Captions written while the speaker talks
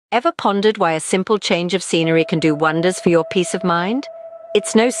Ever pondered why a simple change of scenery can do wonders for your peace of mind?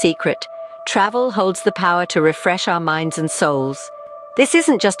 It's no secret. Travel holds the power to refresh our minds and souls. This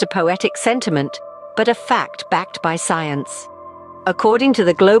isn't just a poetic sentiment, but a fact backed by science. According to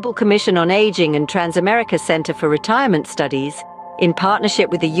the Global Commission on Aging and Transamerica Center for Retirement Studies, in partnership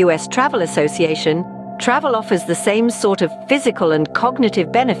with the U.S. Travel Association, travel offers the same sort of physical and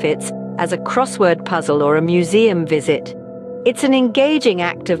cognitive benefits as a crossword puzzle or a museum visit. It's an engaging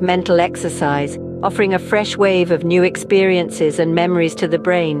act of mental exercise, offering a fresh wave of new experiences and memories to the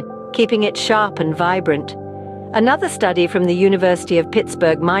brain, keeping it sharp and vibrant. Another study from the University of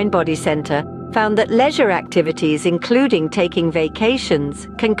Pittsburgh Mind-Body Center found that leisure activities, including taking vacations,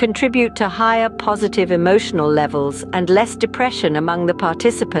 can contribute to higher positive emotional levels and less depression among the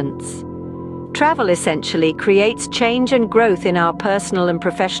participants. Travel essentially creates change and growth in our personal and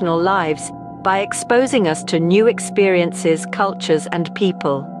professional lives by exposing us to new experiences, cultures, and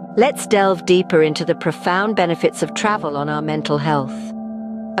people. Let's delve deeper into the profound benefits of travel on our mental health.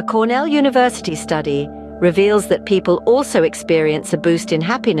 A Cornell University study reveals that people also experience a boost in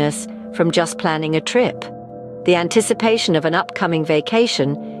happiness from just planning a trip. The anticipation of an upcoming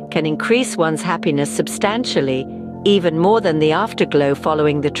vacation can increase one's happiness substantially, even more than the afterglow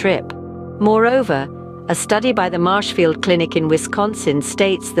following the trip. Moreover, a study by the Marshfield Clinic in Wisconsin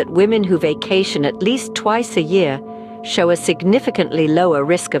states that women who vacation at least twice a year show a significantly lower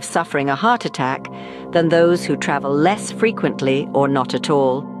risk of suffering a heart attack than those who travel less frequently or not at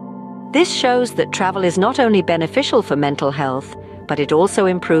all. This shows that travel is not only beneficial for mental health, but it also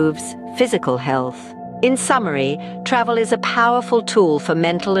improves physical health. In summary, travel is a powerful tool for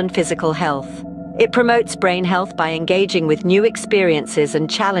mental and physical health. It promotes brain health by engaging with new experiences and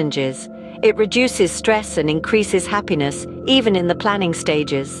challenges. It reduces stress and increases happiness, even in the planning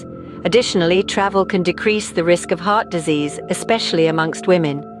stages. Additionally, travel can decrease the risk of heart disease, especially amongst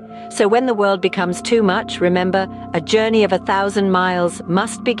women. So when the world becomes too much, remember, a journey of 1,000 miles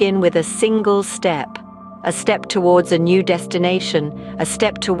must begin with a single step. A step towards a new destination, a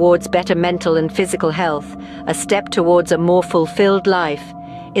step towards better mental and physical health, a step towards a more fulfilled life.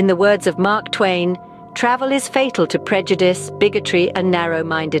 In the words of Mark Twain, travel is fatal to prejudice, bigotry, and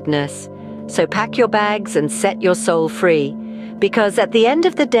narrow-mindedness. So pack your bags and set your soul free. Because at the end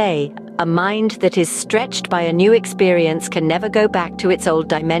of the day, a mind that is stretched by a new experience can never go back to its old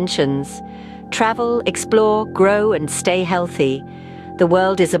dimensions. Travel, explore, grow, and stay healthy. The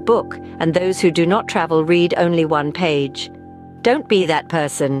world is a book, and those who do not travel read only one page. Don't be that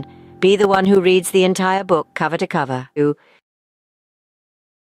person. Be the one who reads the entire book cover to cover.